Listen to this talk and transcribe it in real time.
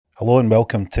Hello and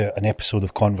welcome to an episode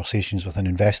of Conversations with an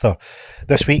Investor.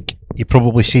 This week, you've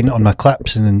probably seen it on my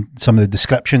clips and in some of the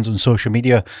descriptions on social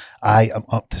media. I am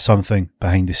up to something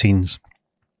behind the scenes.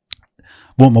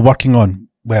 What am I working on?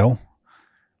 Well,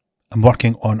 I'm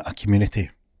working on a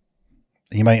community.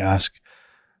 You might ask,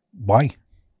 why?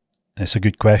 And it's a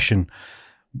good question.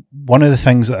 One of the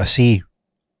things that I see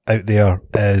out there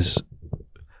is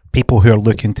people who are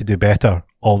looking to do better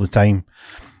all the time.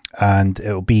 And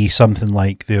it'll be something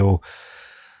like they'll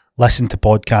listen to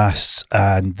podcasts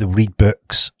and they'll read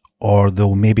books, or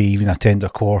they'll maybe even attend a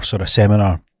course or a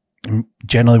seminar. And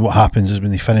generally what happens is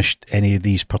when they finish any of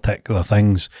these particular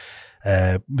things,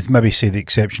 with maybe say the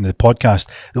exception of the podcast,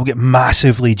 they'll get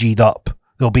massively G'd up.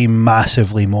 They'll be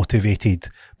massively motivated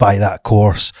by that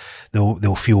course.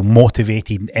 They'll feel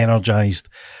motivated and energized.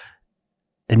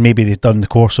 And maybe they've done the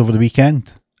course over the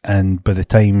weekend, and by the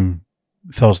time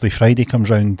Thursday, Friday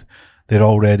comes round, they're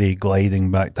already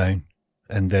gliding back down,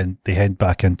 and then they head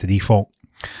back into default.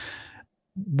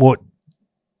 With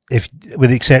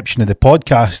the exception of the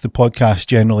podcast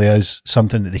generally is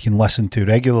something that they can listen to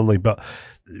regularly, but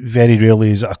very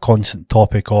rarely is it a constant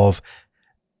topic of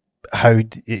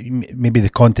maybe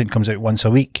the content comes out once a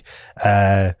week.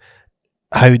 How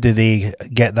do they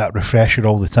get that refresher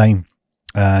all the time?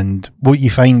 And what you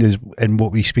find is, and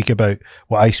what I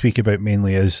speak about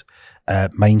mainly is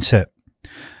mindset.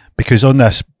 Because on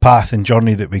this path and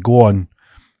journey that we go on,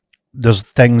 there's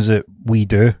things that we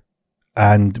do,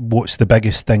 and what's the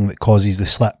biggest thing that causes the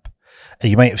slip? And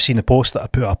you might have seen the post that I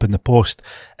put up in the post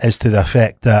is to the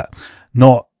effect that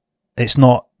it's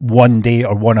not one day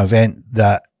or one event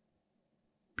that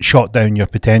shot down your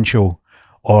potential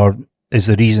or is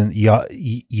the reason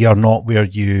you're not where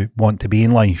you want to be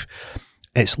in life.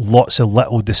 It's lots of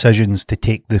little decisions to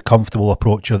take the comfortable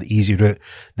approach or the easy route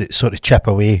that sort of chip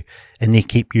away, and they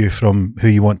keep you from who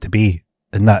you want to be.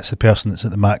 And that's the person that's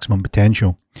at the maximum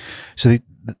potential. So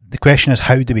the question is,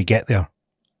 how do we get there?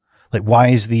 Like, why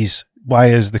is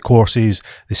the courses,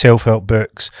 the self-help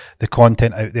books, the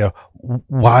content out there,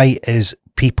 why is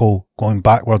people going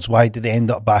backwards? Why do they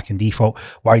end up back in default?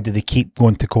 Why do they keep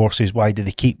going to courses? Why do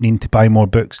they keep needing to buy more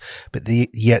books? But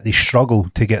yet they struggle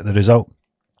to get the result.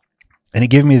 And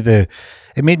it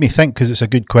made me think, because it's a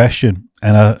good question.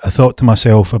 And I thought to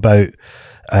myself about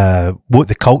what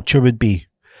the culture would be.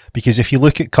 Because if you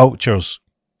look at cultures,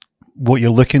 what you're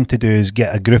looking to do is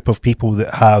get a group of people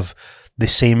that have the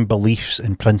same beliefs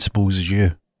and principles as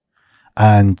you.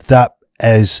 And that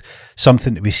is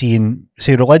something that we see in,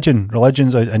 say, religion.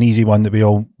 Religion's an easy one that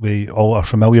we all are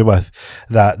familiar with,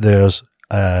 that there's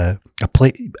a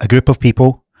group of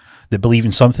people that believe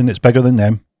in something that's bigger than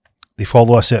them. They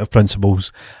follow a set of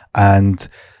principles, and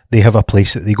they have a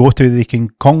place that they go to. They can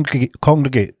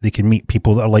congregate. They can meet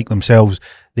people that are like themselves.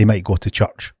 They might go to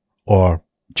church or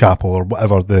chapel or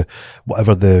whatever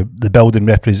the building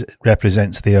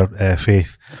represents their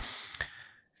faith.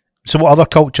 So what other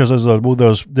cultures is there? Well,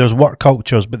 there's work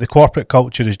cultures, but the corporate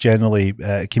culture is generally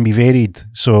can be varied.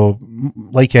 So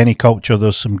like any culture,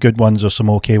 there's some good ones, there's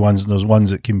some okay ones, and there's ones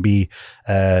that can be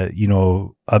a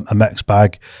mixed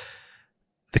bag.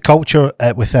 The culture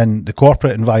within the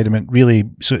corporate environment really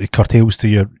sort of curtails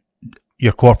to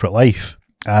your corporate life,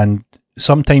 and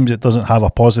sometimes it doesn't have a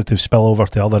positive spillover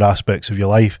to other aspects of your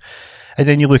life. And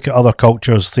then you look at other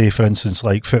cultures, say for instance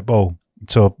like football.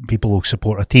 So people will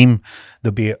support a team,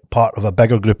 they'll be part of a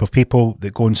bigger group of people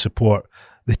that go and support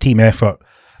the team effort.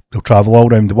 They'll travel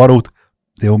all around the world,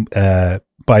 they'll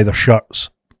buy their shirts,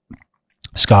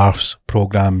 scarves,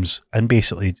 programs, and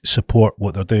basically support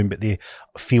what they're doing, but they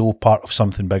feel part of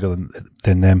something bigger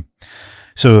than them.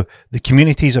 So the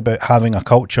community is about having a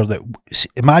culture that,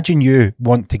 imagine you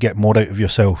want to get more out of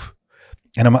yourself.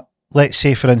 And let's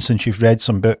say, for instance, you've read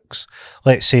some books.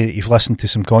 Let's say that you've listened to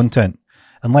some content.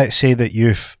 And let's say that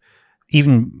you've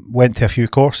even went to a few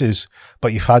courses,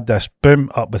 but you've had this boom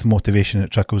up with motivation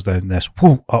that trickles down, this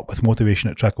whoo up with motivation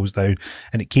that trickles down,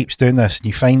 and it keeps doing this, and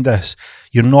you find this,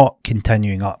 you're not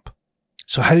continuing up.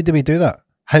 So how do we do that?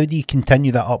 How do you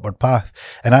continue that upward path?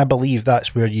 And I believe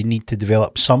that's where you need to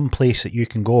develop some place that you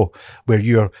can go, where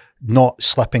you're not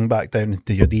slipping back down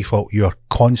into your default, you're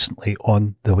constantly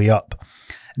on the way up.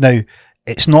 Now,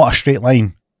 it's not a straight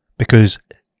line, because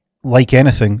like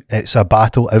anything, it's a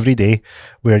battle every day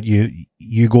where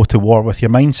you go to war with your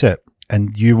mindset,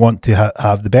 and you want to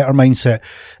have the better mindset,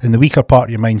 and the weaker part of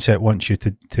your mindset wants you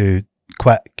to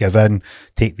quit, give in,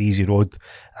 take the easy road,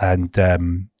 and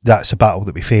that's a battle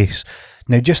that we face.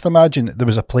 Now, just imagine that there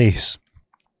was a place,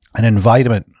 an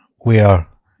environment where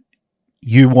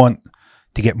you want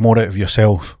to get more out of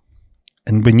yourself.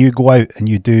 And when you go out and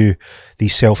you do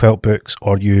these self-help books,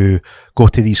 or you go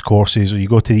to these courses, or you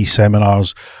go to these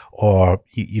seminars, or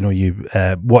you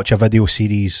watch a video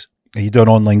series, or you do an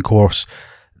online course,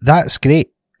 that's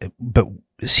great. But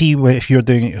see, if you're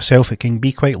doing it yourself, it can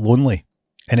be quite lonely.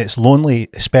 And it's lonely,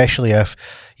 especially if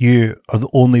you are the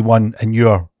only one in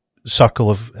your circle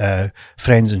of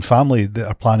friends and family that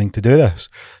are planning to do this.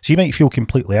 So you might feel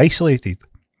completely isolated.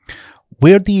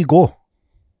 Where do you go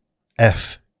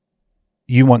if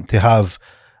you want to have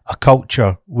a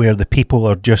culture where the people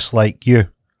are just like you?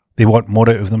 They want more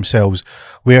out of themselves.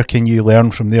 Where can you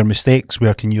learn from their mistakes?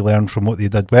 Where can you learn from what they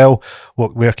did well?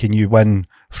 Where can you win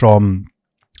from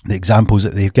the examples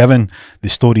that they've given, the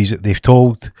stories that they've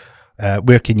told?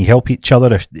 Where can you help each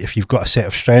other? If you've got a set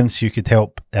of strengths, you could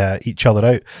help each other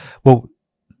out. Well,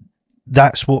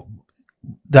 that's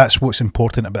what's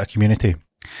important about a community.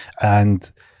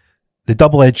 And the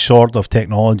double-edged sword of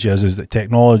technology is that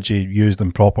technology used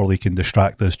improperly can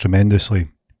distract us tremendously.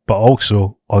 But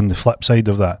also, on the flip side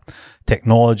of that,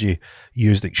 technology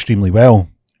used extremely well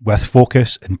with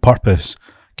focus and purpose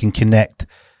can connect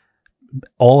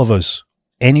all of us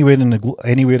anywhere in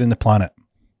the planet,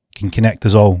 can connect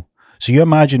us all. So you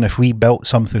imagine if we built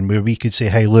something where we could say,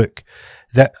 hey, look,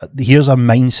 here's a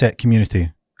mindset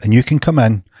community, and you can come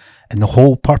in, and the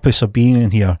whole purpose of being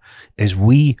in here is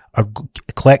we are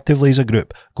collectively as a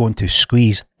group going to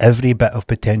squeeze every bit of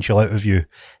potential out of you.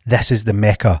 This is the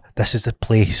Mecca. This is the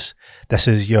place. This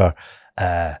is your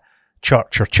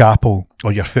church or chapel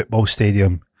or your football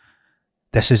stadium.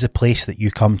 This is the place that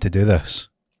you come to do this.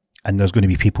 And there's going to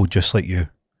be people just like you.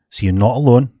 So you're not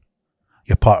alone.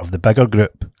 You're part of the bigger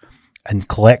group. And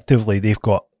collectively, they've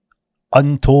got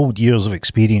untold years of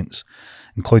experience,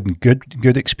 including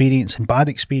good experience and bad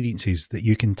experiences that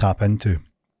you can tap into.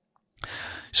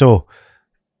 So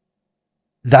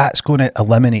that's going to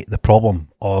eliminate the problem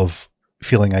of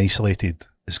feeling isolated.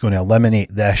 It's going to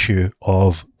eliminate the issue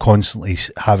of constantly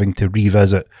having to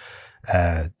revisit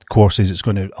courses. It's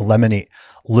going to eliminate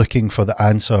looking for the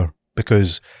answer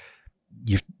because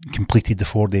you've completed the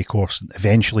 4-day course, and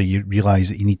eventually you realise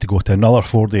that you need to go to another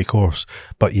 4-day course,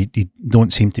 but you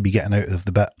don't seem to be getting out of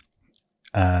the bit.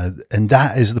 And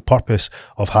that is the purpose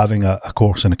of having a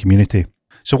course in a community.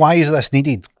 So why is this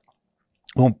needed?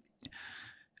 Well,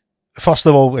 first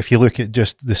of all, if you look at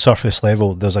just the surface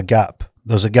level, there's a gap.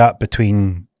 There's a gap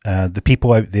between the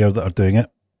people out there that are doing it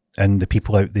and the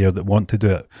people out there that want to do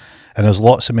it. And there's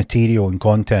lots of material and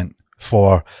content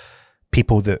for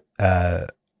people that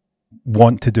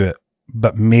want to do it,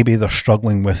 but maybe they're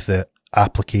struggling with the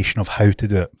application of how to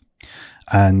do it.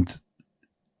 And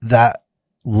that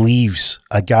leaves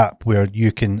a gap where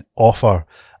you can offer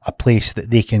a place that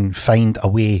they can find a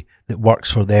way that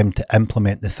works for them to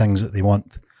implement the things that they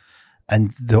want.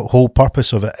 And the whole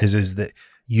purpose of it is that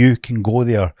you can go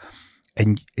there,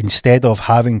 and instead of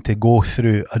having to go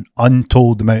through an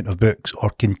untold amount of books or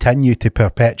continue to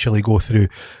perpetually go through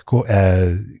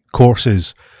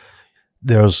courses,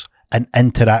 there's an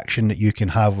interaction that you can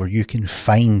have where you can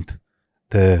find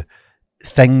the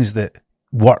things that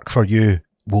work for you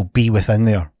will be within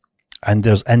there. And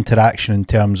there's interaction in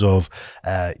terms of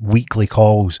weekly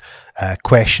calls,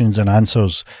 questions and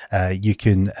answers. You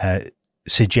can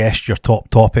suggest your top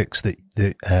topics that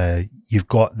you've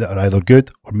got that are either good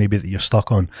or maybe that you're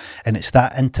stuck on. And it's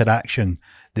that interaction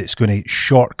that's going to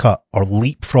shortcut or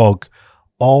leapfrog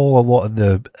a lot of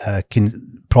the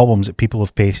problems that people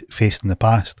have faced in the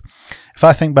past. If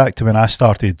I think back to when I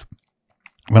started,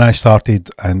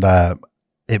 and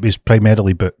it was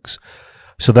primarily books.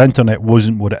 So the internet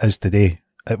wasn't what it is today.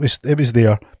 It was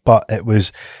there, but it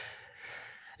was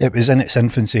in its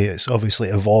infancy. It's obviously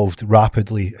evolved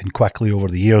rapidly and quickly over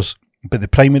the years. But the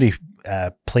primary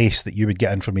place that you would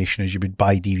get information is you would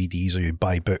buy DVDs or you'd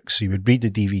buy books. So you would read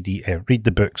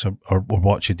the books or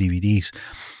watch the DVDs.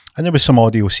 And there was some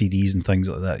audio CDs and things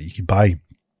like that you could buy.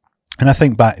 And I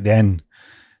think back then,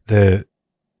 the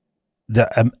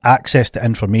access to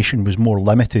information was more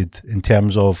limited in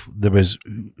terms of there was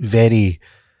very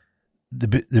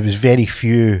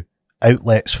few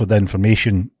outlets for the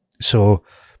information. So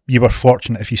you were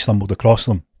fortunate if you stumbled across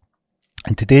them.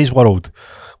 In today's world,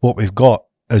 what we've got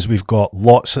is we've got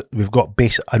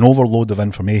an overload of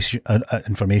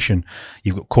information.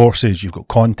 You've got courses, you've got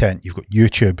content, you've got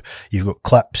YouTube, you've got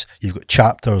clips, you've got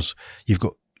chapters, you've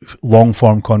got long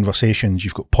form conversations,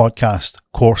 you've got podcasts,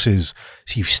 courses,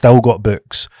 so you've still got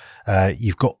books,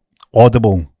 you've got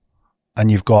Audible, and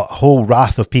you've got a whole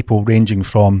raft of people ranging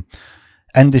from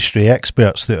industry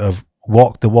experts that have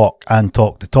walked the walk and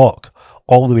talked the talk,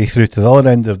 all the way through to the other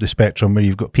end of the spectrum where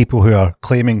you've got people who are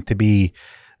claiming to be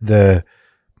the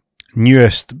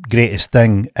newest, greatest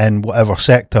thing in whatever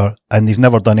sector, and they've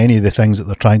never done any of the things that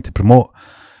they're trying to promote.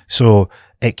 So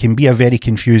it can be a very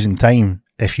confusing time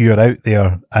if you're out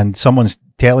there and someone's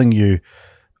telling you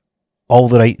all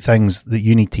the right things that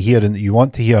you need to hear and that you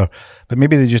want to hear, but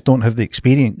maybe they just don't have the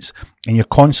experience, and you're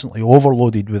constantly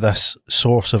overloaded with this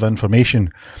source of information.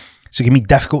 So it can be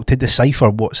difficult to decipher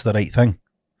what's the right thing.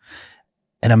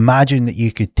 And imagine that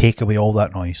you could take away all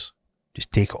that noise.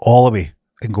 Just take it all away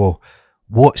and go,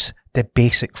 what's the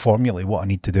basic formula, what I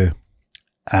need to do?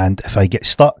 And if I get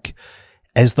stuck,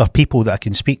 is there people that I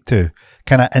can speak to?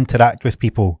 Can I interact with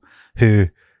people who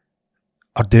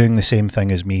are doing the same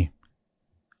thing as me?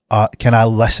 Can I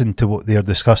listen to what they're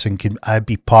discussing? Can I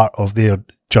be part of their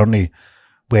journey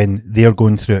when they're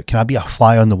going through it? Can I be a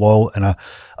fly on the wall in a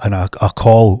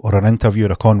call or an interview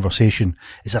or a conversation?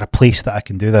 Is there a place that I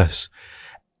can do this?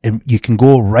 And you can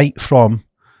go right from,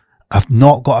 I've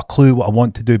not got a clue what I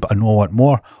want to do, but I know I want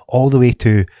more, all the way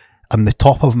to, I'm the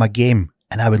top of my game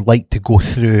and I would like to go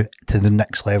through to the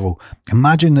next level.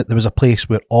 Imagine that there was a place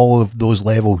where all of those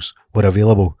levels were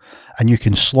available and you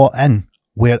can slot in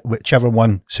whichever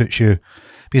one suits you.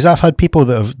 Because I've had people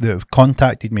that have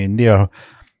contacted me and they're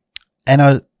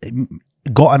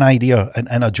got an idea and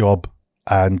in a job,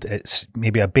 and it's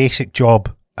maybe a basic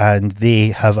job, and they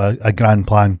have a grand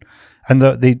plan, and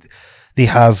they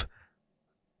have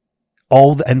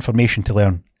all the information to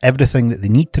learn, everything that they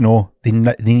need to know, they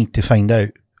need to find out,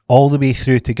 all the way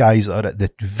through to guys that are at the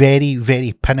very,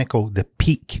 very pinnacle, the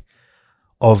peak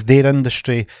of their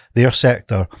industry, their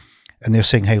sector, and they're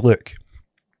saying, hey, look,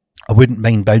 I wouldn't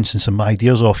mind bouncing some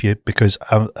ideas off you because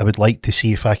I would like to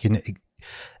see if I can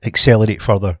accelerate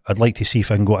further. I'd like to see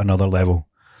if I can go to another level.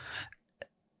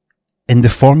 And the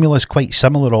formula is quite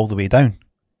similar all the way down.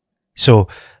 So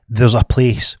there's a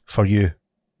place for you.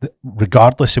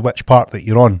 Regardless of which part that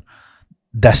you're on,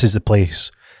 this is the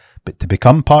place. But to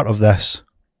become part of this,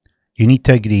 you need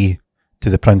to agree to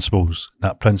the principles.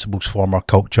 That principles form our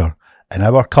culture. And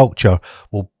our culture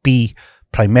will be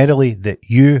primarily that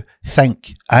you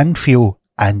think and feel,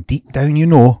 and deep down you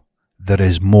know, there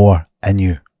is more in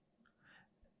you.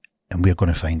 And we're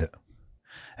going to find it.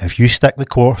 If you stick the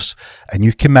course and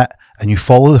you commit and you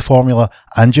follow the formula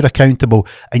and you're accountable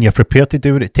and you're prepared to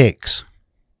do what it takes,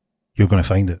 you're going to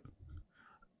find it.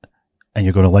 And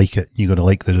you're going to like it. You're going to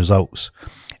like the results.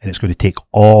 And it's going to take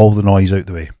all the noise out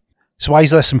the way. So why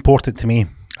is this important to me?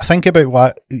 I think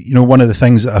about one of the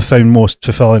things that I found most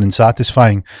fulfilling and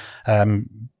satisfying,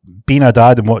 being a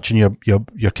dad and watching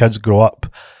your kids grow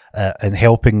up and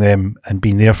helping them and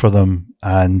being there for them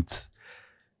and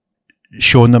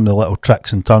showing them the little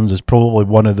tricks and turns is probably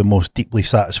one of the most deeply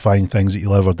satisfying things that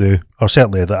you'll ever do, or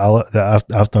certainly that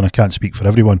I've done. I can't speak for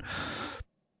everyone,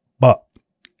 but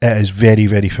it is very,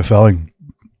 very fulfilling.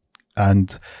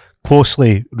 And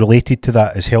closely related to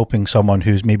that is helping someone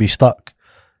who's maybe stuck.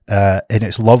 And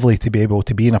it's lovely to be able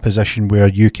to be in a position where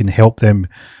you can help them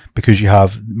because you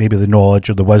have maybe the knowledge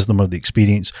or the wisdom or the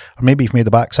experience, or maybe you've made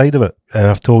the backside of it.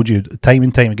 I've told you time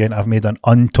and time again, I've made an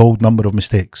untold number of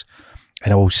mistakes,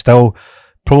 and I will still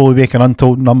probably make an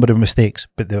untold number of mistakes,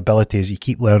 but the ability is you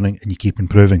keep learning and you keep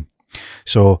improving.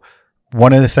 So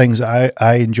one of the things that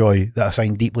I enjoy, that I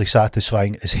find deeply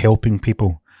satisfying, is helping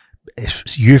people.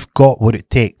 If you've got what it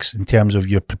takes in terms of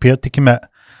you're prepared to commit,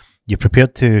 you're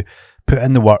prepared to put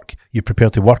in the work, you're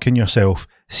prepared to work in yourself,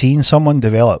 seeing someone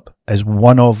develop is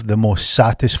one of the most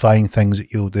satisfying things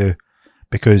that you'll do,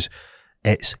 because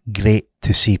it's great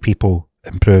to see people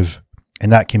improve.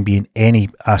 And that can be in any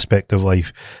aspect of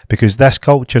life, because this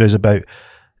culture is about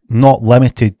not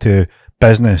limited to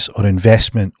business or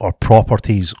investment or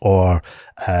properties or,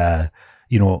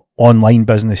 online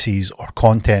businesses or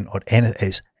content or anything.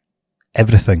 It's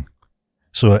everything.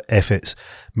 So if it's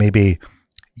maybe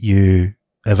you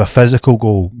have a physical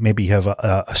goal, maybe you have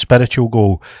a spiritual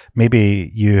goal,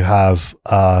 maybe you have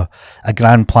a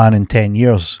grand plan in 10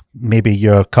 years, maybe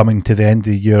you're coming to the end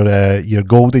of your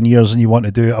golden years and you want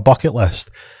to do a bucket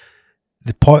list.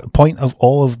 The point of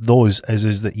all of those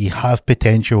is that you have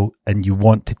potential and you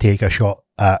want to take a shot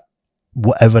at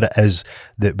whatever it is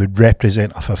that would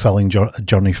represent a fulfilling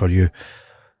journey for you.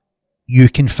 You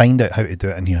can find out how to do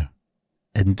it in here.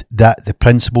 And that the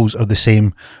principles are the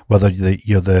same, whether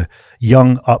you're the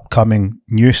young, upcoming,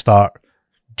 new start,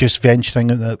 just venturing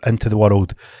into the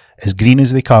world, as green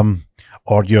as they come,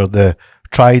 or you're the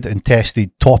tried and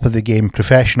tested, top of the game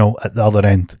professional at the other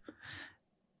end.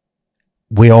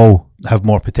 We all have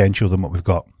more potential than what we've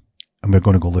got, and we're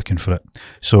going to go looking for it.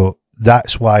 So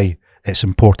that's why it's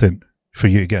important for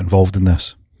you to get involved in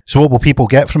this. So what will people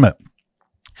get from it?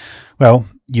 Well,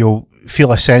 you'll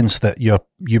feel a sense that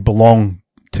you belong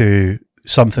to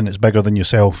something that's bigger than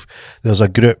yourself. There's a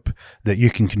group that you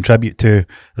can contribute to.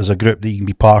 There's a group that you can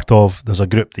be part of. There's a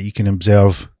group that you can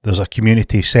observe. There's a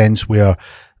community sense where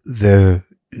the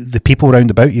people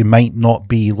around about you might not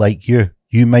be like you.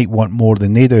 You might want more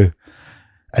than they do.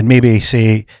 And maybe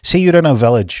say you're in a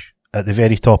village at the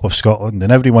very top of Scotland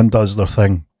and everyone does their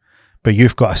thing, but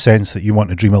you've got a sense that you want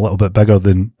to dream a little bit bigger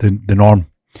than the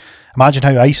norm. Imagine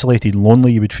how isolated and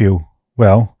lonely you would feel.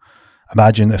 Well,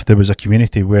 imagine if there was a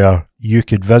community where you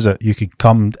could visit, you could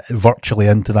come virtually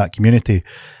into that community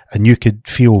and you could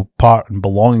feel part and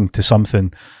belonging to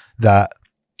something that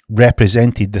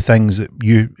represented the things that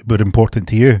were important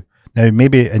to you. Now,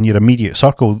 maybe in your immediate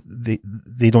circle,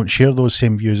 they don't share those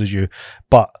same views as you,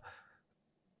 but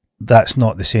that's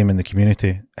not the same in the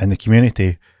community. In the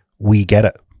community, we get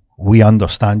it. We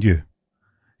understand you.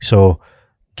 So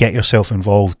get yourself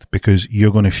involved because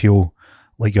you're going to feel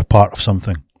like you're part of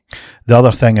something. The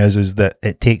other thing is that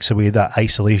it takes away that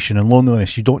isolation and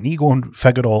loneliness. You don't need to go and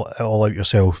figure it all out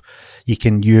yourself. You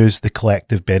can use the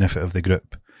collective benefit of the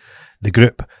group. The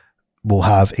group will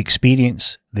have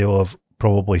experience. They'll have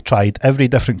probably tried every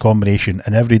different combination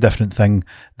and every different thing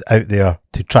out there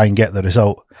to try and get the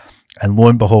result. And lo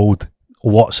and behold,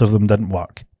 lots of them didn't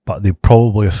work, but they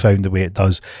probably have found the way it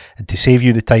does. And to save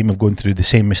you the time of going through the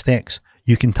same mistakes,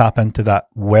 you can tap into that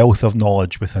wealth of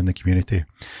knowledge within the community.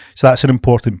 So that's an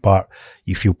important part.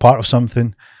 You feel part of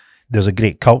something. There's a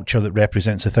great culture that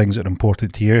represents the things that are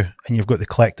important to you, and you've got the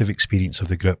collective experience of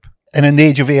the group. And in the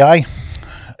age of AI,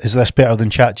 is this better than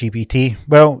ChatGPT?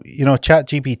 Well,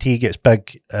 ChatGPT gets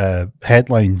big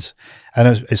headlines,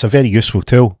 and it's a very useful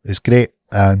tool. It's great,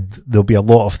 and there'll be a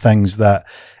lot of things that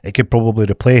it could probably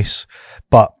replace.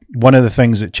 But one of the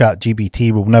things that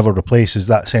ChatGPT will never replace is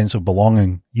that sense of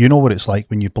belonging. You know what it's like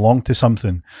when you belong to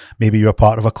something. Maybe you're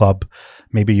part of a club.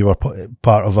 Maybe you were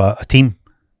part of a team.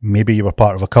 Maybe you were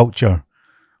part of a culture.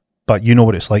 But you know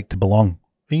what it's like to belong.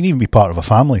 You can even be part of a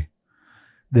family.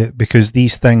 Because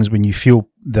these things, when you feel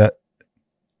that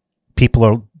people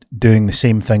are doing the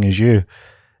same thing as you,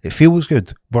 it feels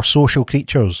good. We're social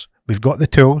creatures. We've got the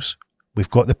tools. We've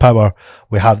got the power.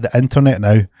 We have the internet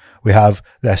now. We have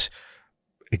this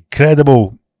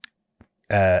incredible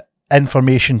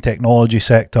information technology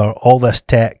sector, all this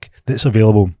tech that's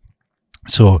available.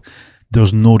 So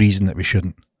there's no reason that we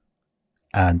shouldn't.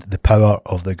 And the power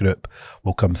of the group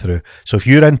will come through. So if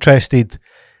you're interested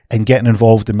in getting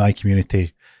involved in my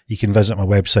community, you can visit my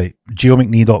website,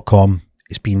 geomcnee.com.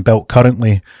 It's being built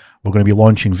currently. We're going to be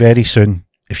launching very soon.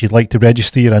 If you'd like to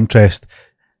register your interest,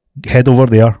 head over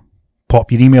there,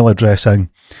 pop your email address in,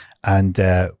 and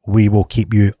we will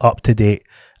keep you up to date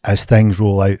as things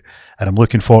roll out. And I'm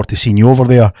looking forward to seeing you over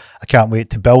there. I can't wait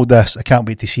to build this. I can't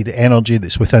wait to see the energy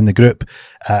that's within the group.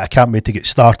 I can't wait to get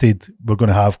started. We're going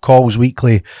to have calls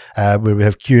weekly where we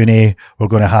have Q&A. We're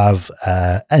going to have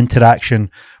interaction.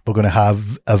 We're going to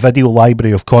have a video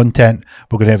library of content.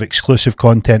 We're going to have exclusive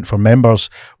content for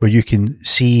members where you can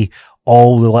see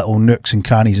all the little nooks and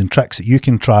crannies and tricks that you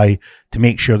can try to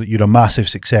make sure that you're a massive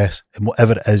success in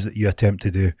whatever it is that you attempt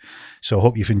to do. So I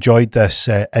hope you've enjoyed this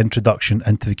introduction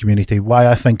into the community, why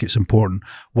I think it's important,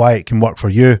 why it can work for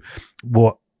you,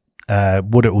 what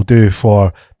it will do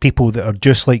for people that are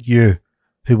just like you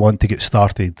who want to get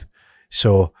started.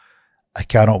 So I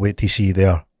cannot wait to see you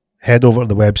there. Head over to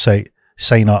the website,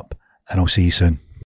 sign up, and I'll see you soon.